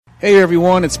Hey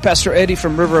everyone, it's Pastor Eddie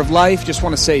from River of Life. Just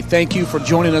want to say thank you for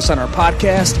joining us on our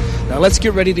podcast. Now let's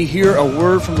get ready to hear a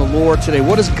word from the Lord today.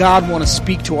 What does God want to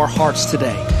speak to our hearts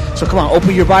today? So come on,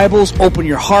 open your Bibles, open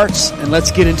your hearts, and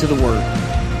let's get into the word.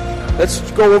 Let's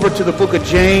go over to the book of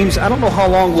James. I don't know how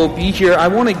long we'll be here. I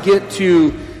want to get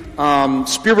to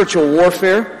spiritual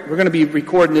warfare. We're going to be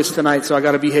recording this tonight, so I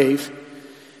got to behave.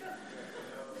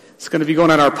 It's going to be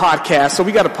going on our podcast. So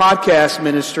we got a podcast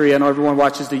ministry. I know everyone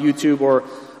watches the YouTube or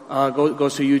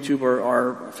goes to YouTube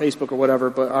or Facebook or whatever,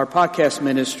 but our podcast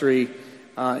ministry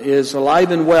is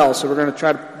alive and well. So we're going to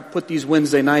try to put these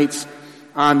Wednesday nights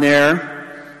on there.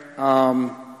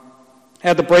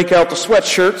 Had to break out the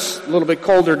sweatshirts. A little bit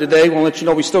colder today. We'll let you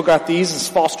know we still got these. It's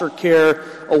Foster Care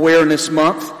Awareness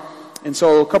Month. And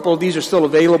so a couple of these are still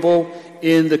available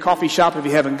in the coffee shop if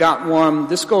you haven't got one.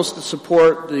 This goes to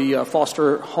support the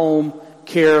foster home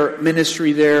care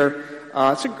ministry there.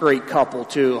 It's a great couple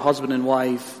too, husband and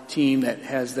wife team that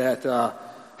has that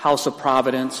House of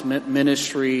Providence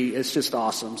ministry. It's just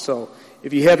awesome. So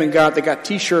if you haven't got, they got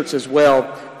t-shirts as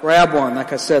well. Grab one.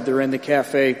 Like I said, they're in the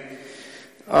cafe.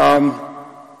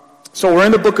 So we're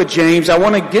in the book of James. I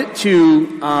want to get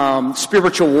to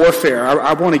spiritual warfare.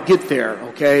 I want to get there,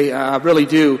 okay? I really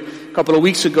do. A couple of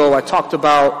weeks ago, I talked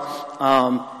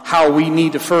about how we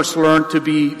need to first learn to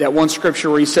be, that one scripture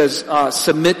where he says,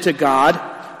 submit to God,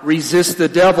 resist the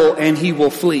devil, and he will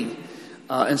flee.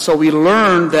 And so we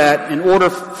learned that in order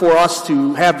for us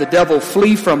to have the devil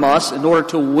flee from us, in order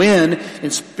to win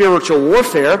in spiritual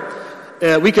warfare,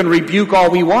 we can rebuke all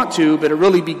we want to, but it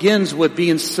really begins with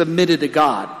being submitted to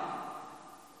God.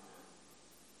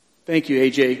 Thank you,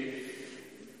 AJ.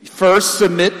 First,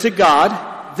 submit to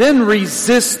God, then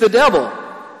resist the devil,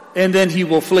 and then he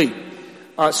will flee.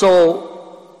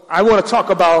 So I want to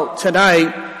talk about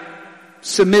tonight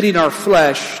submitting our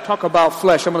flesh. Talk about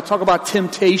flesh. I'm going to talk about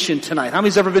temptation tonight. How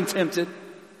many's ever been tempted?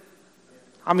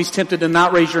 How many's tempted to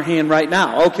not raise your hand right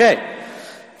now? Okay.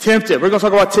 Tempted. We're going to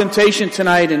talk about temptation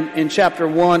tonight in chapter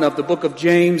 1 of the book of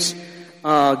James.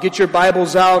 Get your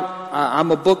Bibles out. I'm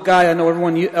a book guy. I know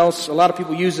everyone else, a lot of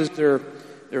people uses their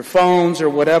phones or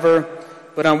whatever.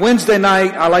 But on Wednesday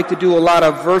night, I like to do a lot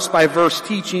of verse by verse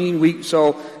teaching.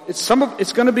 So it's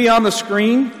going to be on the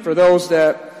screen for those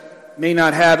that may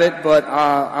not have it, but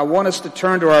I want us to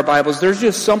turn to our Bibles. There's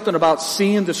just something about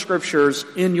seeing the scriptures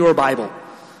in your Bible.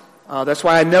 That's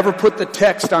why I never put the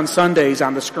text on Sundays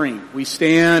on the screen. We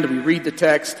stand, we read the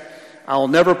text. I'll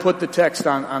never put the text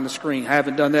on the screen. I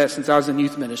haven't done that since I was in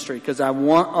youth ministry because I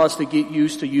want us to get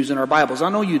used to using our Bibles. I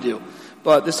know you do,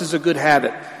 but this is a good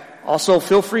habit. Also,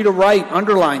 feel free to write,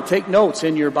 underline, take notes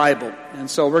in your Bible.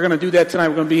 And so we're going to do that tonight.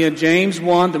 We're going to be in James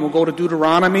 1, then we'll go to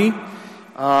Deuteronomy.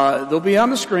 They'll be on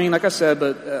the screen, like I said,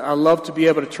 but I love to be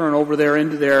able to turn over there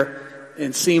into there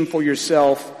and see them for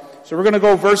yourself. So we're going to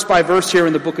go verse by verse here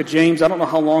in the book of James. I don't know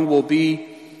how long we'll be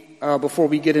before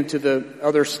we get into the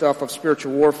other stuff of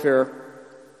spiritual warfare.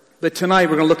 But tonight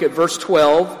we're going to look at verse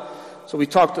 12. So we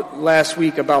talked last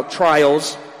week about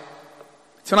trials.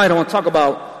 Tonight I want to talk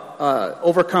about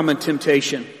overcoming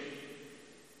temptation.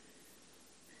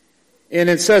 And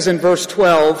it says in verse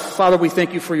 12, Father, we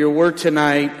thank you for your word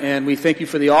tonight, and we thank you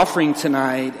for the offering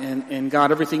tonight, and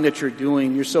God, everything that you're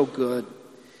doing, you're so good.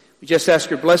 We just ask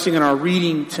your blessing in our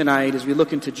reading tonight as we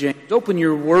look into James. Open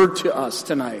your word to us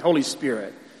tonight, Holy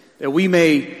Spirit, that we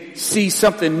may see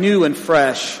something new and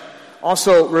fresh.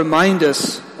 Also remind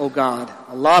us, oh God,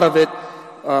 a lot of it,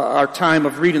 our time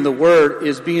of reading the word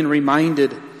is being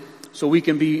reminded so we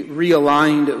can be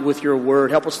realigned with your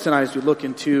word. Help us tonight as we look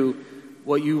into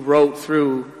what you wrote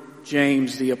through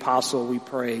James the apostle, we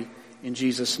pray in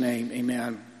Jesus' name.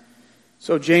 Amen.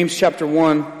 So James chapter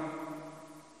 1,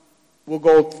 we'll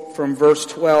go from verse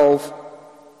 12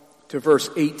 to verse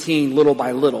 18 little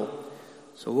by little.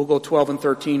 So we'll go 12 and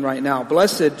 13 right now.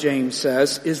 Blessed, James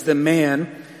says, is the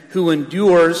man who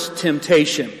endures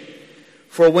temptation.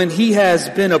 For when he has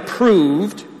been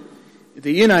approved,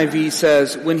 the NIV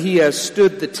says, when he has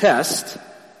stood the test,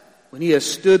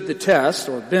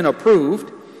 or been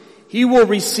approved, he will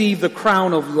receive the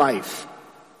crown of life,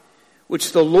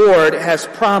 which the Lord has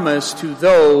promised to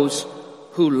those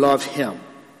who love him.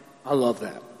 I love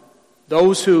that.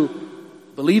 Those who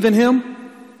believe in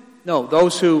him? No,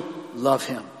 those who love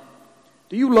him.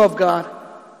 Do you love God?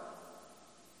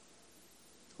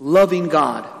 Loving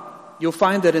God. You'll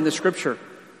find that in the scripture.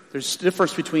 There's a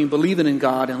difference between believing in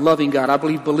God and loving God. I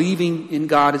believe believing in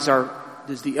God is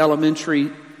the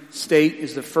elementary state,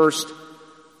 is the first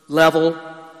level,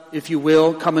 if you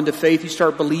will. Come into faith, you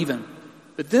start believing.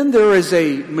 But then there is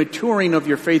a maturing of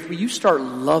your faith where you start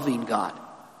loving God.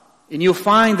 And you'll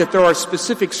find that there are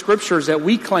specific scriptures that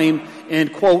we claim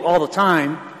and quote all the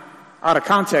time out of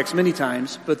context many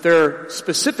times, but they're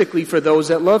specifically for those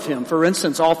that love him. For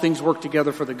instance, all things work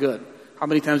together for the good. How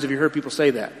many times have you heard people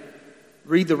say that?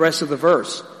 Read the rest of the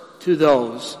verse. To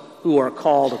those who are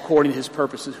called according to his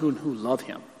purposes, who love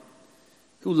him.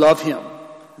 Who love him.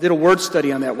 I did a word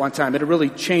study on that one time. It'll really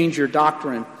change your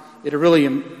doctrine. It'll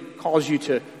really cause you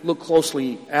to look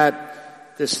closely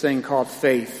at this thing called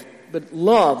faith. But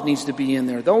love needs to be in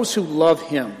there. Those who love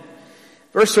him.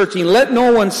 Verse 13, let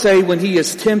no one say when he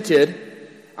is tempted,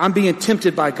 I'm being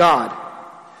tempted by God.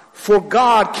 For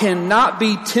God cannot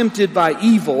be tempted by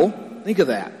evil. Think of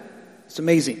that. It's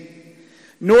amazing.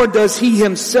 Nor does he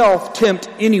himself tempt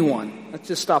anyone. Let's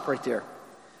just stop right there.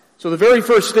 So the very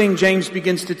first thing James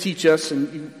begins to teach us,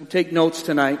 and you take notes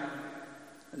tonight,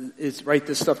 is write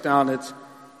this stuff down,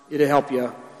 it'll help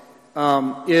you,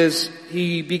 is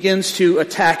he begins to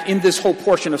attack in this whole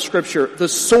portion of Scripture the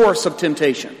source of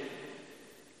temptation.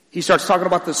 He starts talking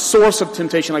about the source of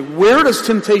temptation, like where does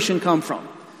temptation come from?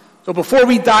 So before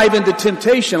we dive into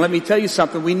temptation, let me tell you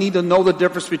something. We need to know the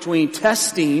difference between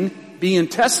testing, being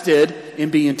tested,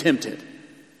 and being tempted.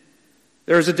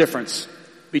 There's a difference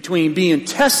between being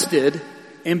tested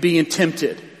and being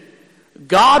tempted.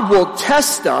 God will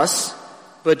test us,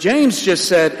 but James just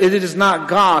said it is not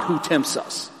God who tempts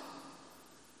us.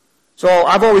 So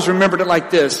I've always remembered it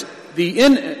like this.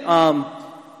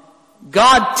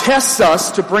 God tests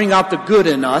us to bring out the good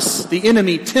in us. The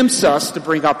enemy tempts us to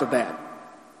bring out the bad.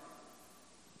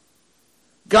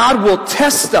 God will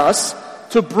test us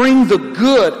to bring the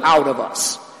good out of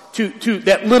us. To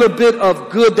that little bit of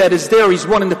good that is there, he's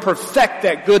wanting to perfect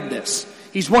that goodness.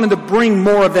 He's wanting to bring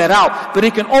more of that out. But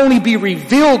it can only be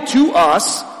revealed to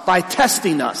us by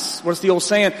testing us. What's the old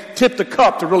saying? Tip the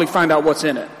cup to really find out what's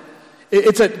in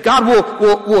it. God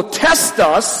will test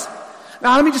us.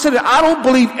 Now let me just say that I don't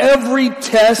believe every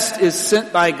test is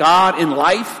sent by God in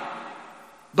life,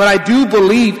 but I do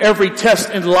believe every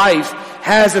test in life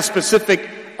has a specific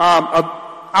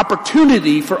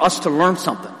opportunity for us to learn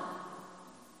something.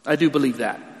 I do believe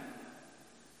that.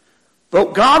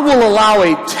 But God will allow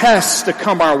a test to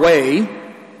come our way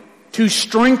to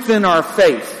strengthen our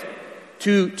faith,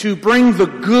 to bring the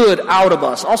good out of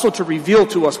us, also to reveal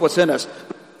to us what's in us.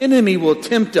 The enemy will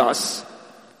tempt us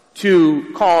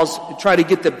to try to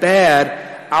get the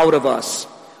bad out of us.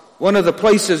 One of the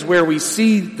places where we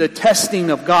see the testing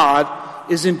of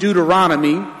God is in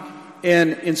Deuteronomy.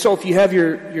 And so if you have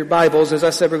your Bibles, as I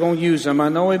said, we're going to use them. I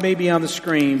know it may be on the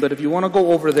screen, but if you want to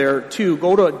go over there too,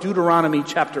 go to Deuteronomy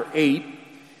chapter 8.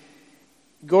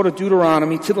 Go to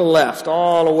Deuteronomy to the left,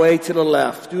 all the way to the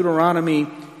left. Deuteronomy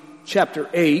chapter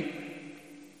 8.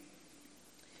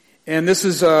 And this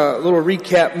is a little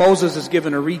recap. Moses is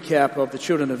given a recap of the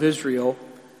children of Israel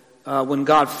when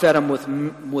God fed them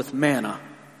with manna.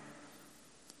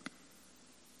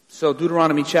 So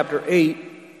Deuteronomy chapter 8,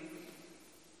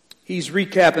 he's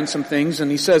recapping some things, and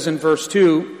he says in verse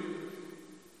 2,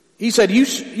 he said,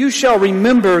 You shall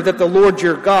remember that the Lord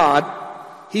your God,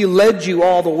 he led you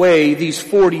all the way these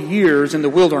 40 years in the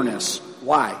wilderness.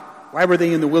 Why? Why were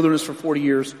they in the wilderness for 40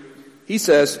 years? He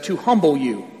says, to humble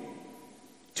you,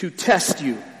 to test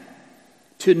you,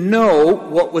 to know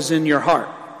what was in your heart,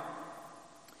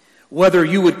 whether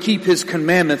you would keep his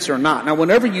commandments or not. Now,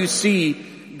 whenever you see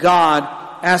God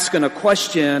asking a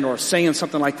question or saying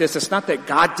something like this, it's not that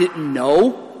God didn't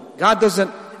know. God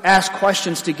doesn't ask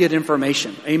questions to get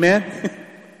information. Amen?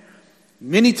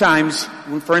 Many times,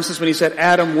 for instance, when he said,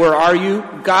 Adam, where are you?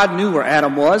 God knew where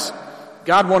Adam was.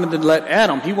 God wanted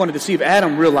to he wanted to see if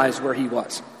Adam realized where he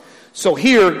was. So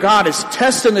here, God is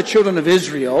testing the children of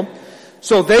Israel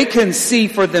so they can see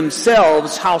for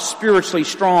themselves how spiritually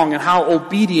strong and how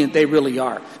obedient they really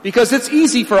are. Because it's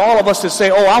easy for all of us to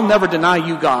say, oh, I'll never deny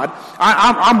you, God.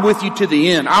 I'm with you to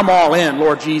the end. I'm all in,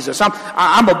 Lord Jesus.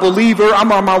 I'm a believer.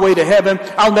 I'm on my way to heaven.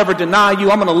 I'll never deny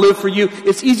you. I'm going to live for you.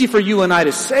 It's easy for you and I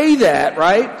to say that,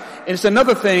 right? And it's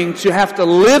another thing to have to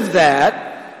live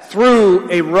that through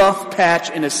a rough patch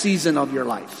in a season of your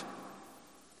life.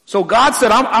 So God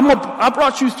said, I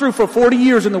brought you through for 40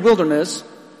 years in the wilderness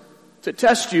to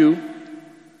test you.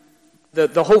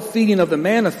 The whole feeding of the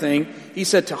manna thing, he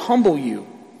said to humble you,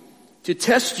 to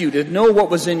test you, to know what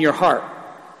was in your heart,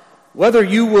 whether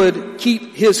you would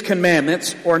keep his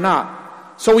commandments or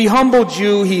not. So he humbled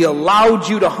you, he allowed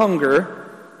you to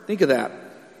hunger. Think of that.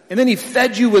 And then he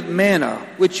fed you with manna,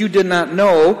 which you did not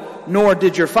know, nor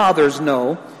did your fathers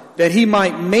know, that he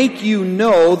might make you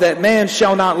know that man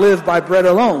shall not live by bread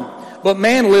alone, but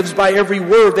man lives by every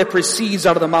word that proceeds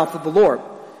out of the mouth of the Lord.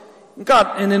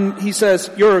 God, and then he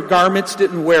says, your garments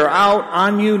didn't wear out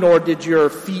on you, nor did your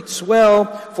feet swell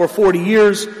for 40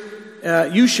 years.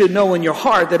 you should know in your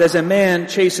heart that as a man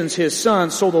chastens his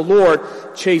son, so the Lord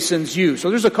chastens you. So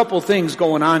there's a couple of things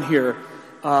going on here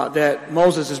that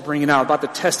Moses is bringing out about the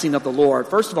testing of the Lord.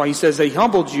 First of all, he says that he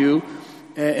humbled you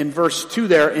in verse 2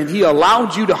 there, and he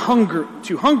allowed you to hunger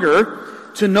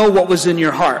to know what was in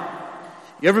your heart.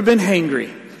 You ever been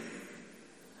hangry?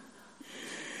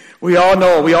 We all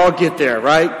know, we all get there,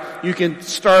 right? You can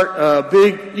start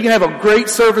you can have a great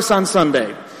service on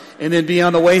Sunday, and then be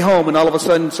on the way home, and all of a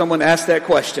sudden someone asks that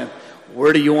question,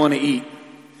 where do you want to eat?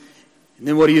 And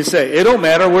then what do you say? It don't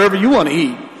matter, wherever you want to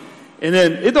eat. And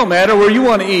then it don't matter where you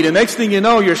want to eat. And next thing you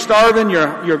know, you're starving,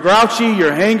 you're grouchy,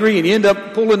 you're hangry, and you end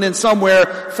up pulling in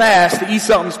somewhere fast to eat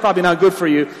something that's probably not good for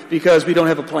you because we don't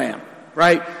have a plan,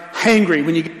 right? Hangry,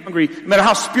 when you get hungry, no matter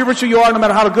how spiritual you are, no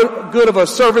matter how good of a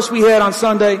service we had on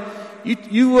Sunday,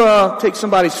 you take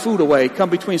somebody's food away, come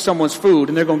between someone's food,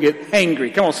 and they're going to get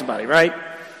hangry. Come on, somebody, right?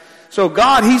 So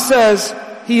God, he says,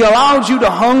 he allowed you to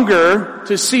hunger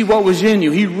to see what was in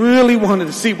you. He really wanted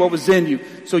to see what was in you.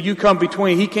 So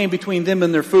he came between them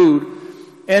and their food.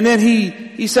 And then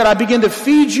he said, I begin to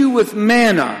feed you with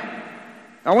manna.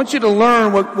 I want you to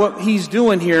learn what he's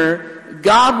doing here.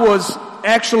 God was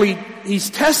actually, he's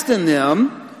testing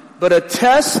them, but a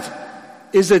test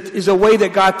is a way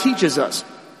that God teaches us.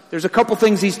 There's a couple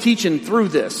things he's teaching through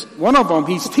this. One of them,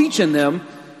 he's teaching them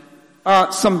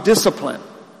some discipline.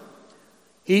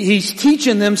 He's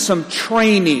teaching them some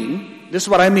training. This is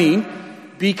what I mean.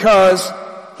 Because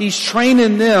he's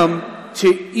training them to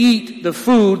eat the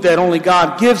food that only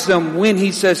God gives them when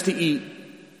he says to eat,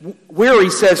 where he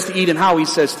says to eat, and how he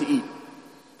says to eat.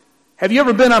 Have you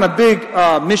ever been on a big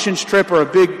missions trip, or a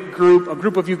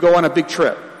group of you go on a big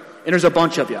trip, and there's a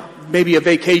bunch of you, maybe a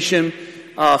vacation,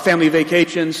 family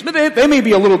vacations. They may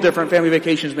be a little different, family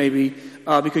vacations maybe,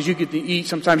 because you get to eat.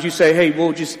 Sometimes you say, hey,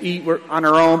 we'll just eat, we're on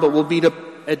our own, but we'll meet up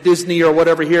at Disney or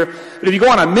whatever here. But if you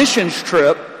go on a missions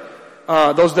trip,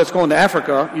 those that's going to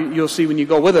Africa, you'll see when you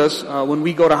go with us, when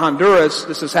we go to Honduras,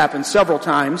 this has happened several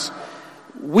times,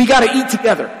 we got to eat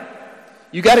together.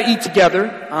 You got to eat together,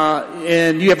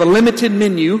 and you have a limited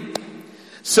menu,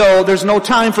 so there's no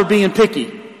time for being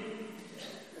picky.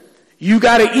 You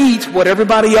got to eat what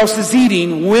everybody else is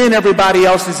eating when everybody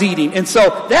else is eating. And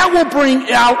so that will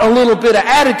bring out a little bit of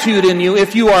attitude in you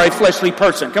if you are a fleshly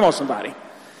person. Come on, somebody.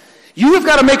 You have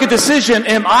got to make a decision.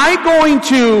 Am I going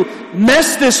to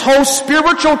mess this whole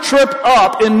spiritual trip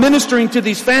up in ministering to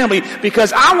these family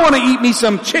because I want to eat me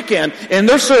some chicken and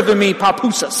they're serving me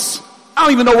pupusas? I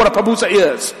don't even know what a pupusa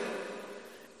is.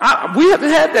 We haven't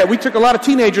had that. We took a lot of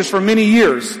teenagers for many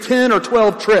years, 10 or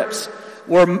 12 trips.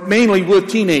 Were mainly with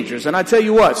teenagers. And I tell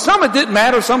you what, some it didn't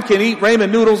matter. Some can eat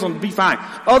ramen noodles and be fine.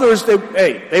 Others,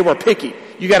 they were picky.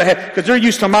 You gotta have, because they're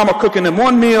used to mama cooking them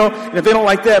one meal, and if they don't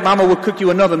like that, mama would cook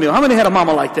you another meal. How many had a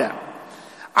mama like that?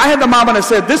 I had the mama that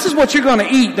said, this is what you're gonna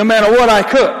eat no matter what I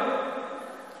cook.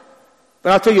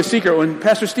 But I'll tell you a secret, when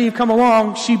Pastor Steve come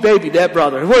along, she babied that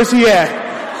brother. Where's he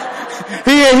at?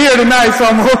 He ain't here tonight, so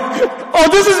oh,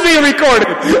 this is being recorded.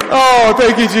 Oh,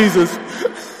 thank you, Jesus.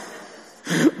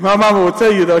 My mama would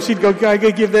tell you though, she'd go, I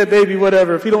could give that baby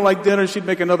whatever. If he don't like dinner, she'd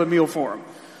make another meal for him.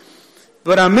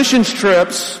 But on missions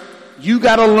trips, you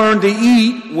gotta learn to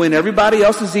eat when everybody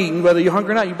else is eating. Whether you're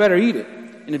hungry or not, you better eat it.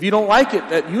 And if you don't like it,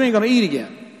 that you ain't gonna eat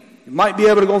again. You might be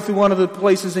able to go through one of the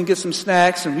places and get some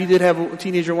snacks. And we did have a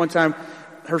teenager one time,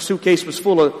 her suitcase was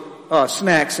full of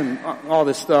snacks and all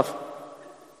this stuff.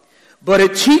 But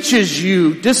it teaches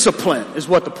you discipline is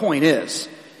what the point is.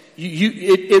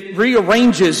 It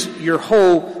rearranges your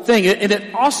whole thing. And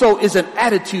it also is an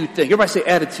attitude thing. Everybody say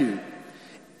attitude.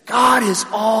 God is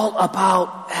all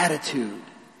about attitude.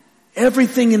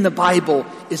 Everything in the Bible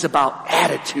is about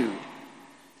attitude.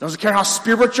 Doesn't care how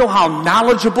spiritual, how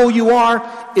knowledgeable you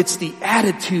are. It's the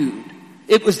attitude.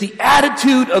 It was the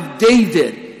attitude of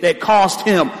David that caused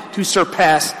him to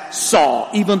surpass Saul.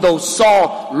 Even though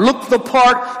Saul looked the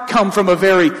part, come from a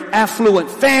very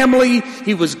affluent family,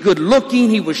 he was good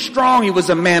looking, he was strong, he was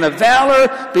a man of valor,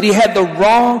 but he had the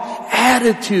wrong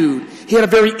attitude. He had a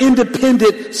very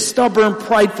independent, stubborn,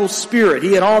 prideful spirit.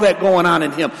 He had all that going on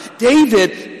in him.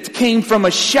 David came from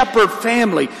a shepherd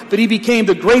family, but he became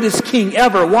the greatest king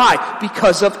ever. Why?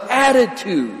 Because of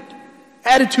attitude.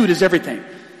 Attitude is everything.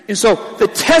 And so the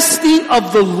testing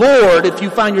of the Lord, if you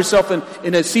find yourself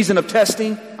in a season of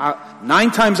testing,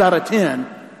 9 times out of 10,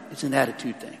 it's an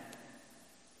attitude thing.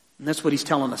 And that's what he's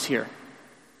telling us here.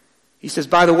 He says,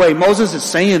 by the way, Moses is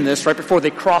saying this right before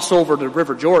they cross over the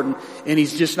River Jordan, and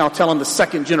he's just now telling the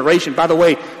second generation, by the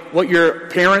way, what your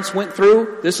parents went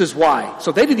through, this is why.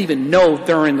 So they didn't even know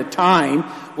during the time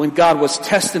when God was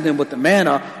testing them with the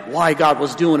manna why God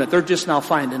was doing it. They're just now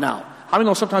finding out. How many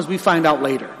know sometimes we find out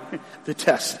later? the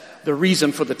test, the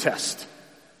reason for the test.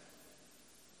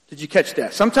 Did you catch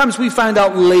that? Sometimes we find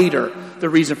out later the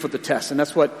reason for the test, and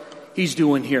that's what he's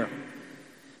doing here.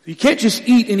 You can't just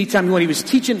eat anytime you want. He was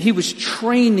teaching, he was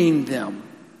training them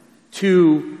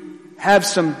to have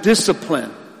some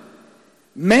discipline.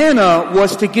 Manna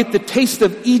was to get the taste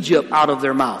of Egypt out of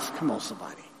their mouth. Come on,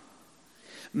 somebody.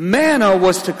 Manna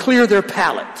was to clear their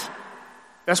palate.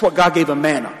 That's what God gave them,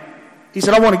 manna. He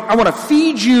said, I want to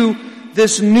feed you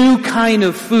this new kind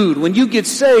of food. When you get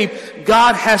saved,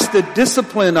 God has to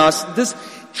discipline us,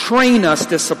 train us,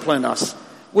 discipline us,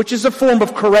 which is a form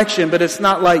of correction, but it's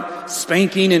not like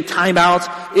spanking and timeouts.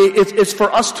 It's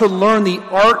for us to learn the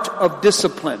art of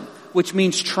discipline, which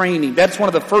means training. That's one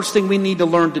of the first things we need to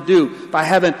learn to do by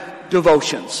having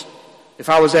devotions. If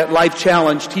I was at Life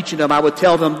Challenge teaching them, I would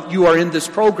tell them, you are in this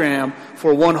program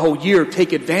for one whole year.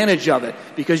 Take advantage of it.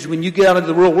 Because when you get out into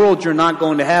the real world, you're not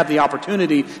going to have the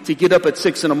opportunity to get up at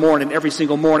 6 a.m. every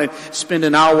single morning, spend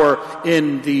an hour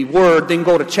in the Word, then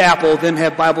go to chapel, then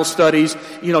have Bible studies.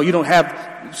 You don't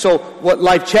have. So what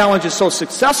Life Challenge is so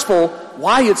successful,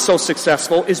 why it's so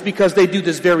successful, is because they do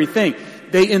this very thing.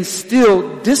 They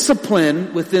instill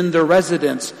discipline within their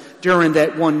residents during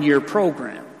that 1-year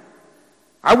program.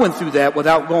 I went through that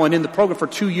without going in the program for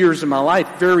 2 years of my life.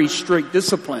 Very strict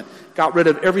discipline. Got rid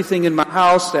of everything in my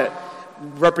house that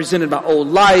represented my old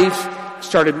life.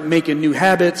 Started making new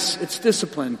habits. It's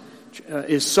discipline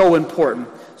is so important.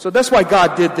 So that's why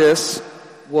God did this,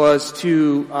 was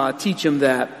to teach him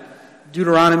that.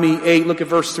 Deuteronomy 8, look at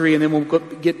verse 3, and then we'll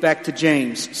get back to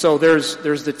James. So there's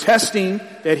the testing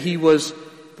that he was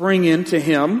bringing to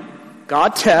him.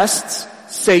 God tests,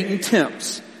 Satan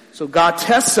tempts. So God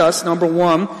tests us, number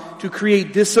one, to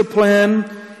create discipline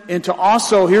and to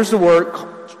also, here's the word,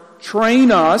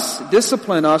 train us,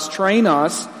 discipline us, train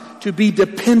us to be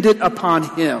dependent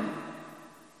upon him.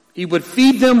 He would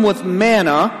feed them with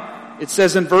manna. It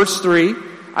says in verse 3,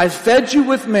 I fed you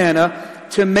with manna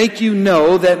to make you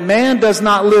know that man does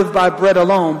not live by bread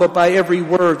alone, but by every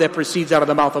word that proceeds out of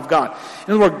the mouth of God.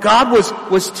 In other words, God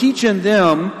was teaching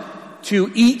them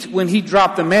to eat when he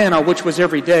dropped the manna, which was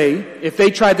every day. If they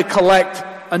tried to collect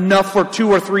enough for 2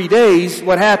 or 3 days,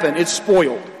 what happened? It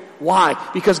spoiled. Why?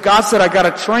 Because God said, I gotta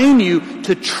train you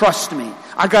to trust me.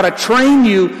 I gotta train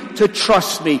you to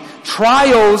trust me.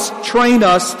 Trials train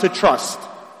us to trust.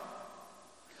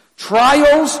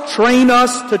 Trials train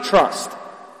us to trust.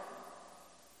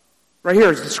 Right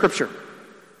here is the scripture.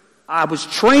 I was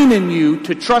training you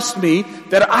to trust me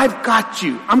that I've got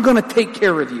you. I'm going to take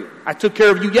care of you. I took care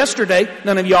of you yesterday.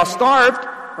 None of y'all starved,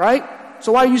 right?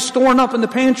 So why are you storing up in the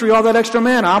pantry all that extra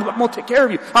manna? I'm going to take care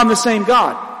of you. I'm the same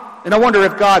God. And I wonder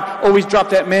if God always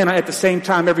dropped that manna at the same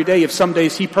time every day, if some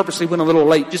days he purposely went a little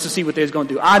late just to see what they was going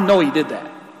to do. I know he did that.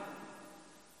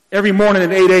 Every morning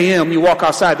at 8 a.m. you walk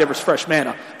outside, there was fresh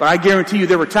manna. But I guarantee you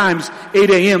there were times 8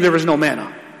 a.m. there was no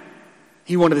manna.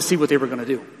 He wanted to see what they were going to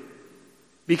do.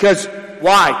 Because,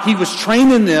 why? He was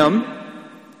training them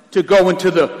to go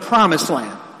into the promised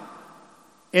land.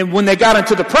 And when they got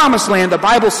into the promised land, the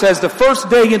Bible says the first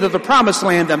day into the promised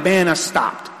land, the manna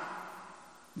stopped.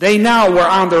 They now were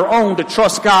on their own to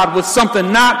trust God with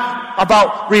something not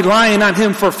about relying on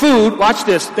him for food. Watch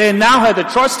this. They now had to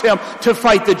trust him to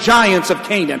fight the giants of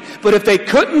Canaan. But if they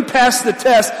couldn't pass the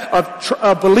test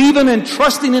of believing and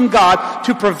trusting in God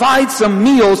to provide some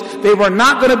meals, they were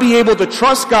not going to be able to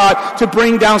trust God to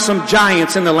bring down some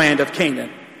giants in the land of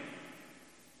Canaan.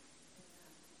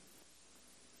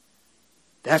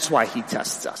 That's why he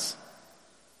tests us.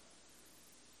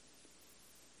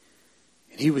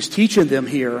 And he was teaching them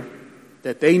here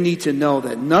that they need to know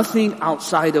that nothing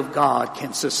outside of God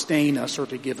can sustain us or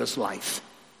to give us life.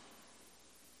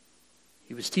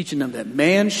 He was teaching them that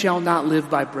man shall not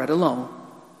live by bread alone.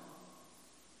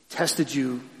 He tested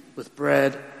you with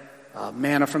bread,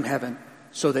 manna from heaven,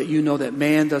 so that you know that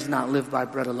man does not live by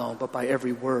bread alone, but by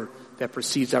every word that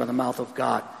proceeds out of the mouth of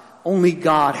God. Only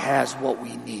God has what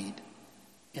we need.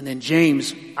 And then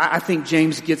James, I think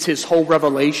James gets his whole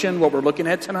revelation, what we're looking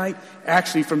at tonight,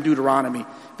 actually from Deuteronomy,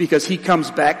 because he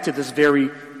comes back to this very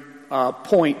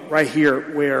point right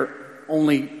here where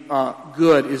only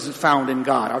good is found in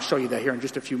God. I'll show you that here in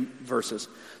just a few verses.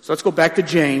 So let's go back to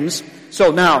James.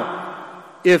 So now,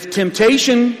 if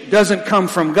temptation doesn't come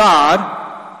from God,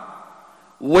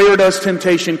 where does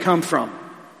temptation come from?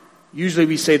 Usually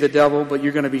we say the devil, but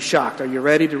you're going to be shocked. Are you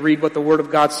ready to read what the Word of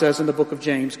God says in the book of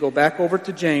James? Go back over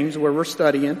to James where we're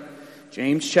studying.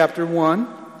 James chapter 1.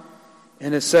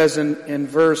 And it says in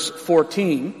verse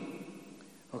 14,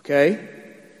 okay?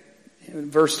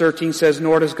 Verse 13 says,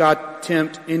 nor does God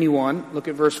tempt anyone. Look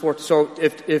at verse 14. So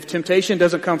if temptation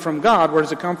doesn't come from God, where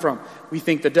does it come from? We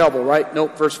think the devil, right?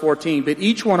 Nope, verse 14. But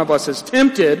each one of us is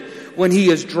tempted when he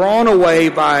is drawn away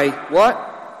by what?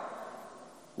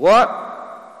 What?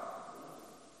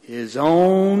 His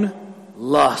own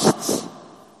lusts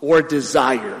or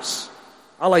desires.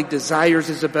 I like desires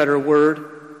is a better word.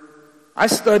 I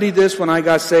studied this when I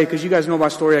got saved, because you guys know my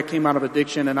story. I came out of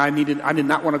addiction, and I did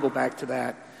not want to go back to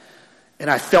that. And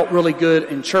I felt really good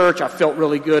in church. I felt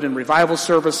really good in revival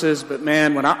services. But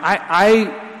man, when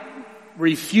I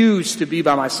refused to be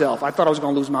by myself, I thought I was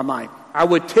going to lose my mind. I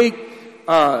would take,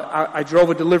 I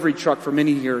drove a delivery truck for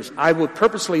many years. I would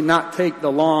purposely not take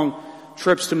the long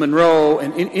trips to Monroe.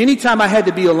 And anytime I had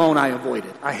to be alone, I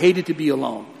avoided. I hated to be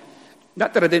alone.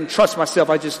 Not that I didn't trust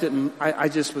myself. I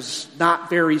just was not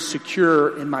very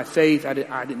secure in my faith. I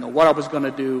didn't know what I was going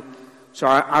to do. So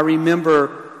I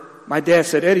remember my dad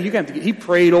said, Eddie, you got to get, he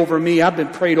prayed over me. I've been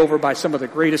prayed over by some of the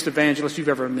greatest evangelists you've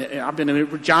ever met. I've been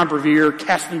in John Bevere,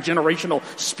 casting generational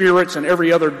spirits and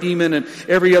every other demon and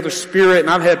every other spirit. And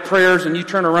I've had prayers, and you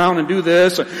turn around and do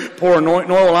this, and pour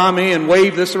anointing oil on me and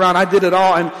wave this around. I did it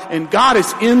all. And God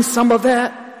is in some of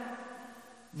that.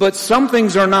 But some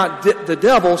things are not the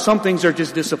devil. Some things are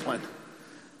just discipline.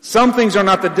 Some things are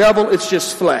not the devil. It's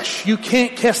just flesh. You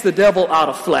can't cast the devil out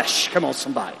of flesh. Come on,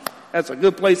 somebody. That's a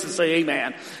good place to say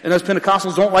amen. And us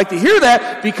Pentecostals don't like to hear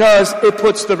that, because it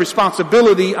puts the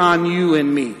responsibility on you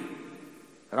and me.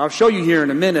 And I'll show you here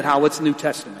in a minute how it's New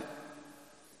Testament.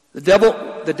 The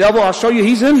devil, I'll show you,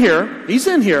 he's in here,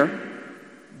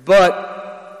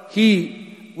 but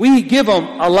we give him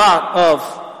a lot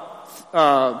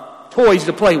of toys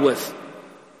to play with.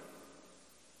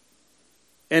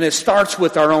 And it starts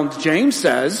with our own. James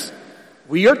says,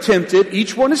 we are tempted,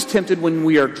 each one is tempted when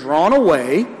we are drawn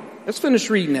away. Let's finish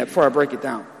reading that before I break it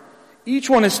down. Each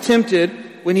one is tempted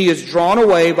when he is drawn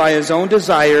away by his own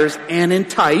desires and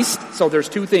enticed. So there's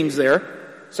two things there.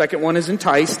 Second one is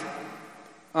enticed.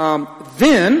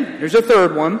 Then, here's a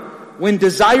third one. When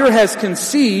desire has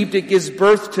conceived, it gives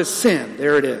birth to sin.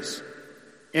 There it is.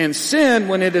 And sin,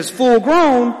 when it is full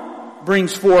grown,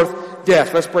 brings forth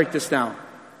death. Let's break this down.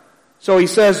 So he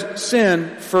says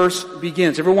sin first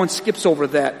begins. Everyone skips over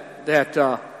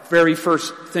that very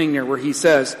first thing there where he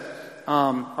says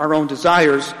our own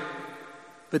desires,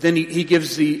 but then he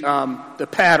gives the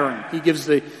pattern. He gives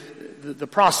the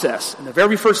process. And the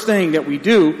very first thing that we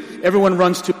do, everyone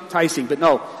runs to enticing, but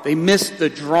no, they miss the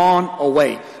drawn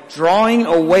away. Drawing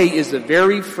away is the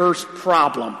very first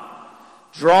problem.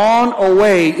 Drawn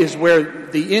away is where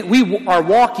we are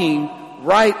walking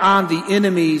right on the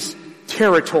enemy's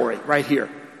territory, right here.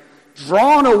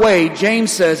 Drawn away,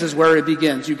 James says, is where it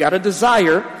begins. You got a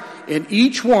desire, and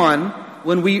each one,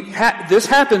 when this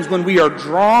happens when we are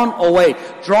drawn away.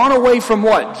 Drawn away from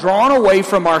what? Drawn away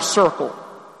from our circle.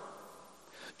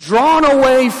 Drawn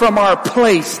away from our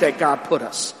place that God put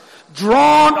us.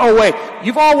 Drawn away.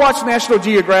 You've all watched National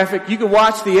Geographic. You can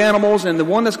watch the animals, and the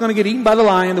one that's going to get eaten by the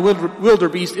lion, the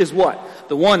wildebeest, is what?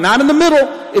 The one not in the middle,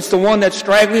 it's the one that's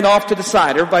straggling off to the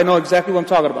side. Everybody know exactly what I'm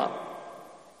talking about.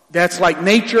 That's like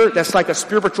nature. That's like a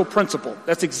spiritual principle.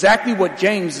 That's exactly what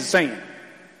James is saying.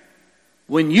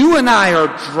 When you and I are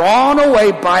drawn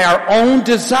away by our own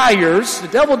desires, the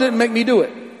devil didn't make me do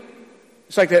it.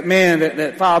 It's like that man,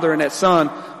 that father and that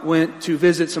son went to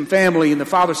visit some family, and the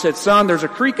father said, son, there's a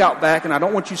creek out back, and I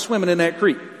don't want you swimming in that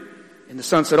creek. And the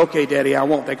son said, okay, Daddy, I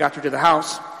won't. They got her to the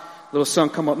house. Little son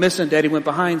come up missing. Daddy went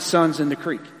behind, son's in the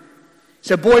creek. He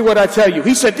said, boy, what'd I tell you?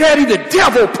 He said, Daddy, the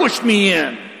devil pushed me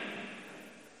in.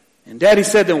 And Daddy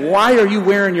said, then why are you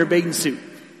wearing your bathing suit?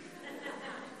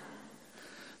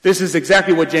 This is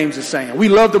exactly what James is saying. We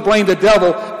love to blame the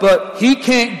devil, but he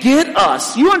can't get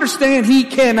us. You understand, he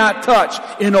cannot touch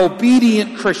an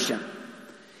obedient Christian.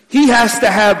 He has to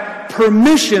have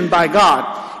permission by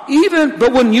God.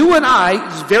 But when you and I,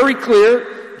 it's very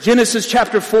clear, Genesis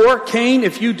chapter 4, Cain,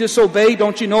 if you disobey,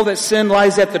 don't you know that sin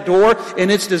lies at the door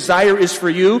and its desire is for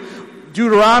you?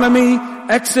 Deuteronomy,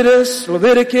 Exodus,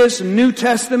 Leviticus, New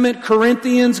Testament,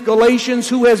 Corinthians, Galatians,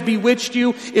 who has bewitched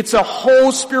you? It's a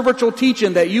whole spiritual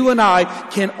teaching that you and I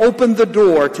can open the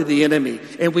door to the enemy.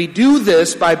 And we do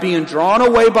this by being drawn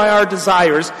away by our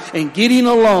desires and getting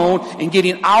alone and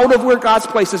getting out of where God's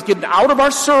place is, getting out of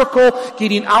our circle,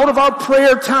 getting out of our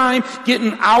prayer time,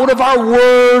 getting out of our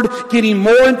word, getting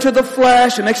more into the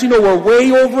flesh. And next thing you know, we're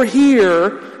way over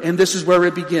here, and this is where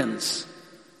it begins.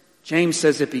 James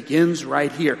says it begins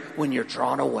right here when you're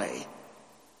drawn away.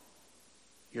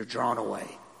 You're drawn away.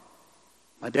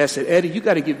 My dad said, Eddie, you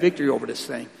got to get victory over this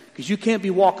thing, because you can't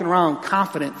be walking around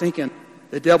confident thinking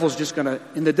the devil's just going to,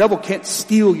 and the devil can't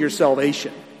steal your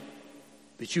salvation.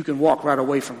 But you can walk right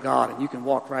away from God, and you can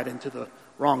walk right into the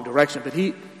wrong direction. But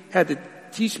he had to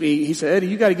teach me. He said, Eddie,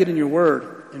 you got to get in your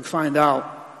word and find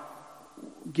out,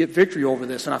 get victory over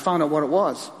this. And I found out what it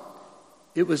was.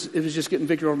 It was just getting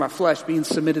victory over my flesh, being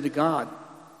submitted to God,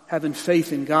 having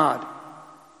faith in God,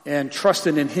 and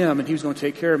trusting in Him, and He was going to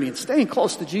take care of me, and staying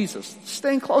close to Jesus,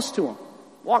 staying close to Him.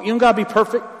 You don't got to be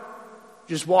perfect,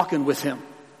 just walking with Him.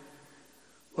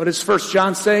 What does 1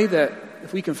 John say? That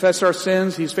if we confess our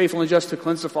sins, He's faithful and just to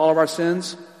cleanse us of all of our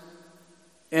sins.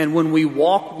 And when we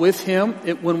walk with Him,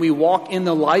 when we walk in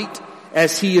the light,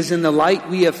 as He is in the light,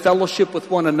 we have fellowship with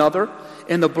one another,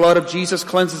 and the blood of Jesus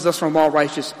cleanses us from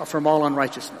all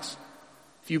unrighteousness.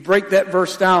 If you break that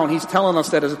verse down, He's telling us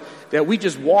that we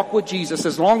just walk with Jesus.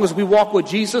 As long as we walk with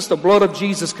Jesus, the blood of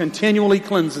Jesus continually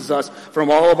cleanses us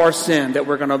from all of our sin that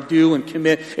we're going to do and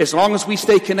commit. As long as we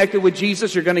stay connected with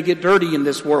Jesus, you're going to get dirty in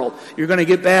this world. You're going to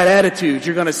get bad attitudes.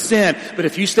 You're going to sin. But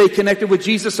if you stay connected with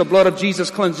Jesus, the blood of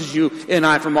Jesus cleanses you and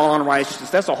I from all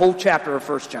unrighteousness. That's a whole chapter of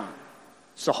 1 John.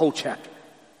 It's a whole chapter.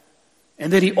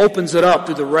 And then he opens it up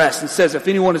through the rest and says, if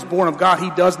anyone is born of God,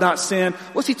 he does not sin.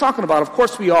 What's he talking about? Of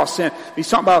course we all sin. He's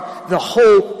talking about the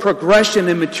whole progression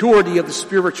and maturity of the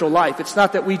spiritual life. It's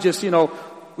not that we just,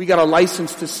 we got a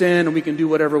license to sin and we can do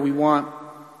whatever we want.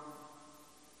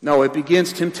 No,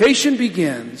 temptation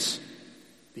begins.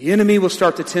 The enemy will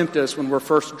start to tempt us when we're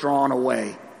first drawn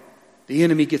away. The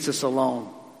enemy gets us alone.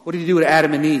 What did he do with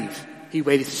Adam and Eve? He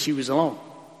waited till she was alone.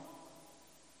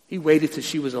 He waited till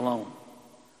she was alone.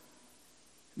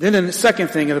 Then in the second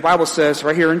thing, the Bible says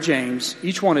right here in James,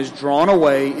 each one is drawn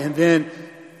away and then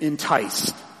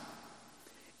enticed.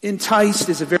 Enticed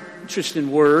is a very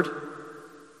interesting word.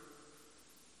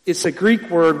 It's a Greek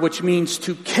word which means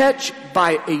to catch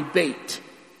by a bait.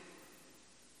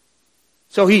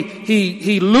 So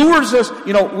he lures us,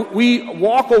 we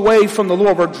walk away from the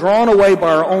Lord. We're drawn away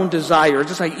by our own desire,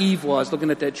 just like Eve was looking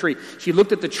at that tree. She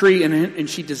looked at the tree and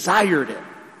she desired it.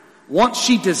 Once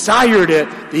she desired it,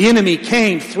 the enemy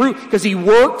came through, because he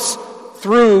works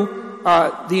through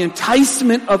the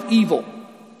enticement of evil.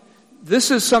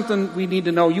 This is something we need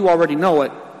to know. You already know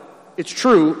it. It's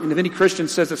true, and if any Christian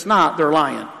says it's not, they're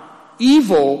lying.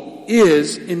 Evil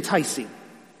is enticing.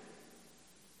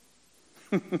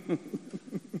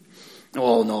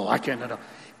 Oh no, I can't. No.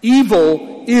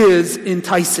 Evil is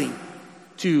enticing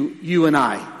to you and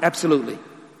I, absolutely.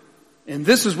 And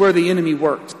this is where the enemy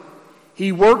works.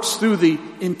 He works through the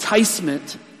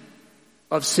enticement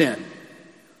of sin.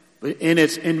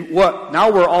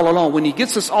 Now we're all alone. When he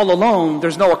gets us all alone,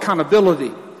 there's no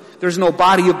accountability. There's no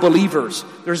body of believers.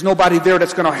 There's nobody there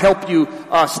that's going to help you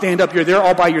stand up. You're there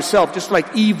all by yourself, just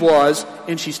like Eve was,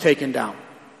 and she's taken down.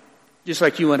 Just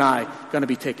like you and I going to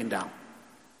be taken down.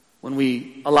 When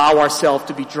we allow ourselves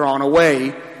to be drawn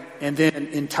away and then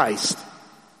enticed.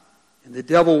 And the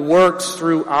devil works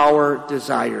through our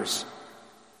desires.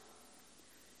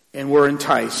 And we're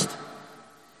enticed.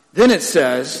 Then it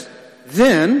says,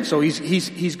 so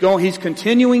he's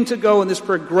continuing to go in this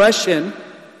progression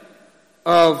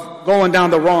of going down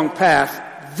the wrong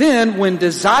path. Then when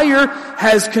desire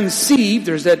has conceived,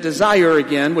 there's that desire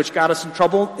again, which got us in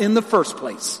trouble in the first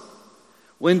place.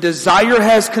 When desire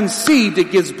has conceived,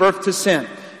 it gives birth to sin.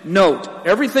 Note,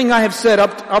 everything I have said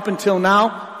up until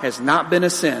now has not been a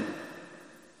sin.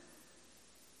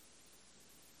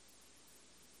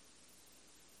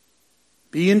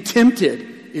 Being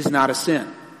tempted is not a sin.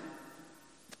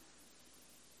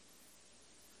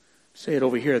 Say it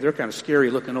over here. They're kind of scary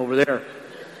looking over there.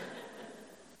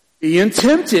 Being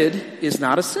tempted is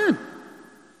not a sin.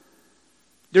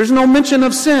 There's no mention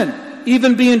of sin.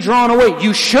 Even being drawn away.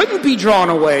 You shouldn't be drawn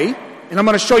away. And I'm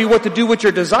going to show you what to do with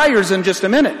your desires in just a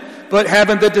minute. But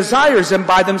having the desires and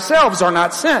by themselves are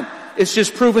not sin. It's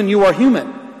just proving you are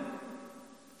human.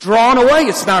 Drawn away.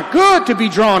 It's not good to be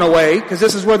drawn away, because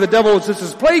this is where the devil is. This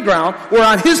is playground. We're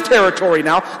on his territory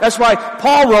now. That's why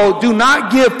Paul wrote, do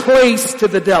not give place to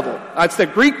the devil. That's the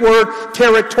Greek word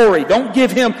territory. Don't give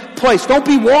him place. Don't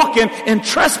be walking and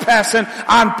trespassing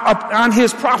on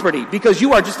his property, because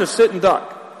you are just a sitting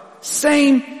duck.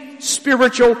 Same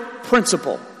spiritual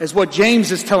principle as what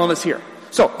James is telling us here.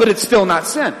 But it's still not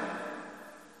sin.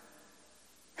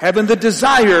 Having the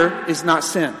desire is not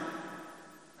sin.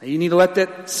 You need to let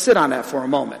that sit on that for a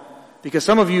moment. Because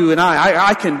some of you and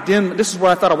I condemn, this is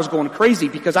where I thought I was going crazy,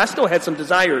 because I still had some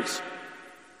desires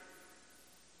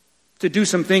to do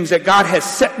some things that God has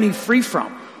set me free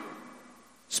from.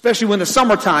 Especially when the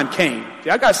summertime came.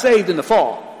 See, I got saved in the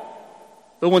fall.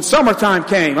 But when summertime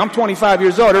came, I'm 25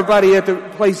 years old, everybody at the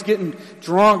place getting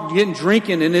drunk,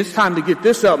 drinking, and it's time to get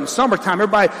this up. In summertime,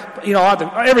 everybody,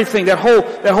 everything, that whole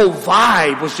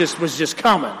vibe was just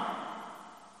coming.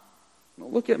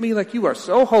 Don't look at me like you are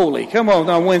so holy. Come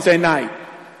on Wednesday night.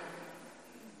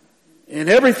 And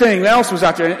everything else was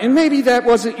out there. And maybe that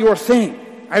wasn't your thing.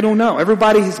 I don't know.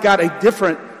 Everybody has got a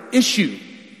different issue.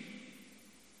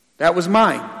 That was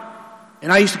mine.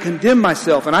 And I used to condemn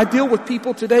myself. And I deal with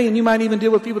people today, and you might even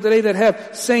deal with people today that have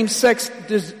same-sex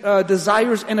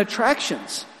desires and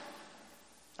attractions.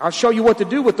 I'll show you what to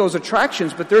do with those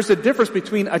attractions, but there's a difference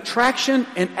between attraction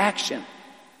and action.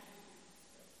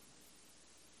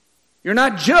 You're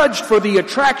not judged for the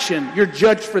attraction, you're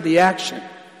judged for the action.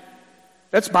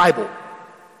 That's Bible.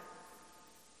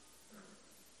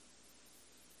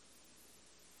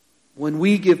 When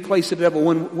we give place to the devil,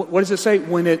 what does it say?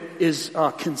 When it is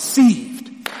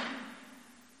conceived.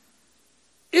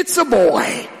 It's a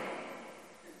boy.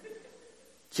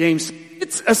 James,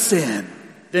 it's a sin.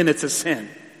 Then it's a sin.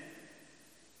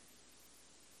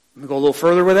 I'm going to go a little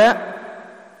further with that.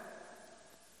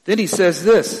 Then he says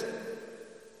this.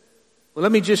 Well,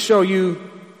 let me just show you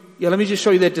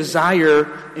that desire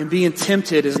and being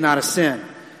tempted is not a sin.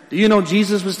 Do you know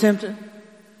Jesus was tempted?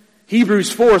 Hebrews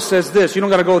 4 says this. You don't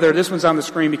got to go there. This one's on the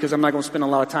screen because I'm not going to spend a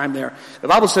lot of time there. The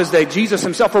Bible says that Jesus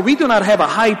himself, for we do not have a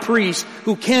high priest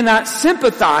who cannot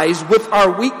sympathize with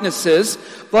our weaknesses,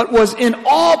 but was in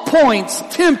all points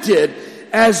tempted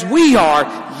as we are,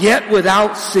 yet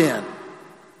without sin.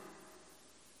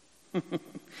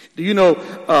 Do you know,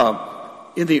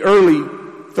 in the early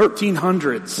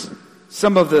 1300s,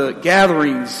 some of the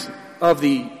gatherings of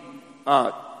the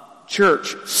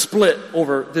church split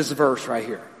over this verse right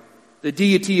here. The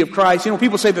deity of Christ. You know,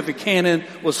 people say that the canon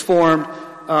was formed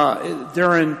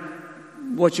during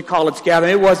what you call its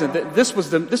gathering. It wasn't.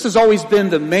 This has always been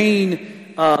the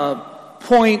main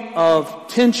point of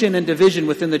tension and division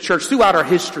within the church throughout our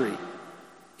history.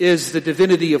 Is the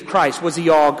divinity of Christ. Was he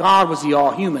all God? Was he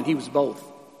all human? He was both.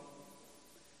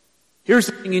 Here's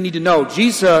the thing you need to know.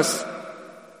 Jesus,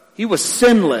 he was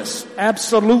sinless.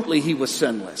 Absolutely he was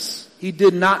sinless. He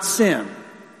did not sin.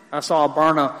 I saw a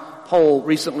Barna poll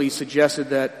recently suggested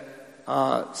that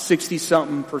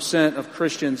 60-something% of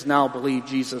Christians now believe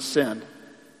Jesus sinned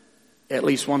at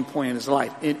least one point in his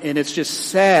life. And it's just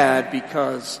sad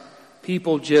because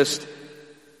people just,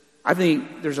 I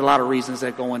think there's a lot of reasons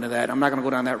that go into that. I'm not going to